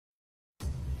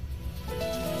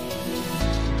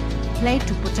play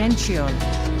to potential.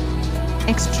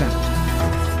 Extract.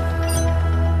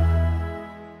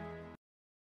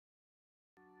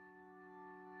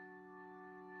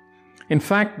 In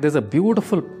fact, there's a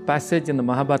beautiful passage in the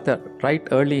Mahabharata right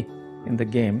early in the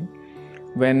game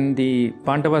when the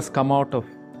Pandavas come out of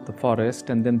the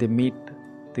forest and then they meet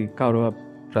the Kaurava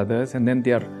brothers, and then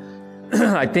they are,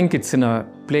 I think it's in a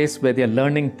place where they are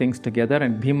learning things together,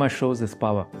 and Bhima shows his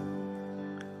power.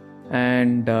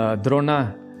 And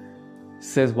Drona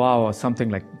says, wow, or something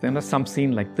like, some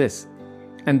scene like this.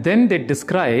 And then they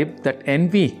describe that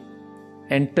envy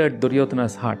entered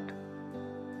Duryodhana's heart.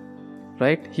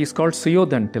 Right? He's called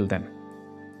Suyodhan till then.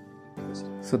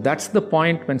 So that's the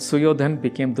point when Suyodhan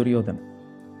became Duryodhana.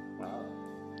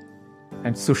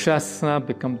 And Sushasana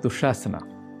became Dushasana.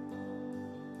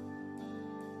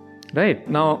 Right?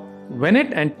 Now, when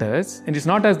it enters, and it's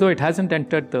not as though it hasn't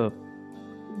entered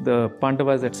the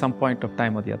Pandavas at some point of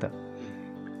time or the other.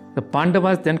 The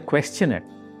Pandavas then question it.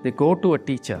 They go to a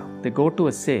teacher, they go to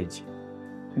a sage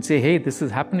and say, hey, this is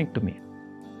happening to me.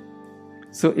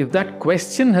 So if that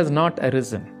question has not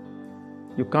arisen,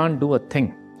 you can't do a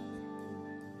thing.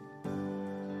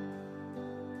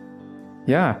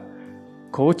 Yeah,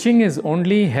 coaching is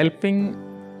only helping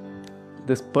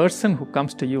this person who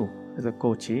comes to you as a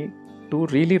coachee to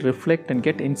really reflect and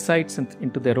get insights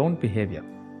into their own behavior.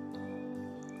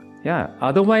 Yeah,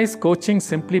 otherwise coaching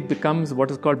simply becomes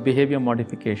what is called behavior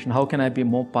modification. How can I be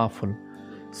more powerful?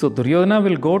 So Duryodhana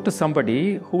will go to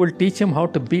somebody who will teach him how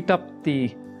to beat up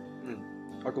the...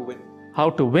 How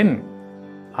to win.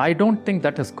 I don't think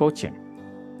that is coaching.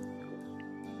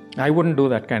 I wouldn't do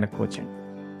that kind of coaching.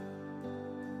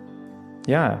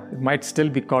 Yeah, it might still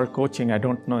be called coaching. I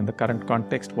don't know in the current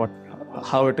context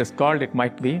how it is called. It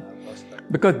might be.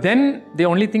 Because then the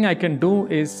only thing I can do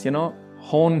is,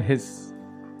 hone his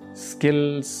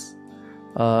skills,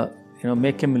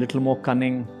 make him a little more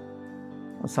cunning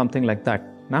or something like that.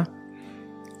 Nah?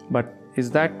 But is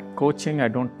that coaching? I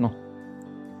don't know.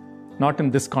 Not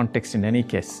in this context in any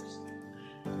case.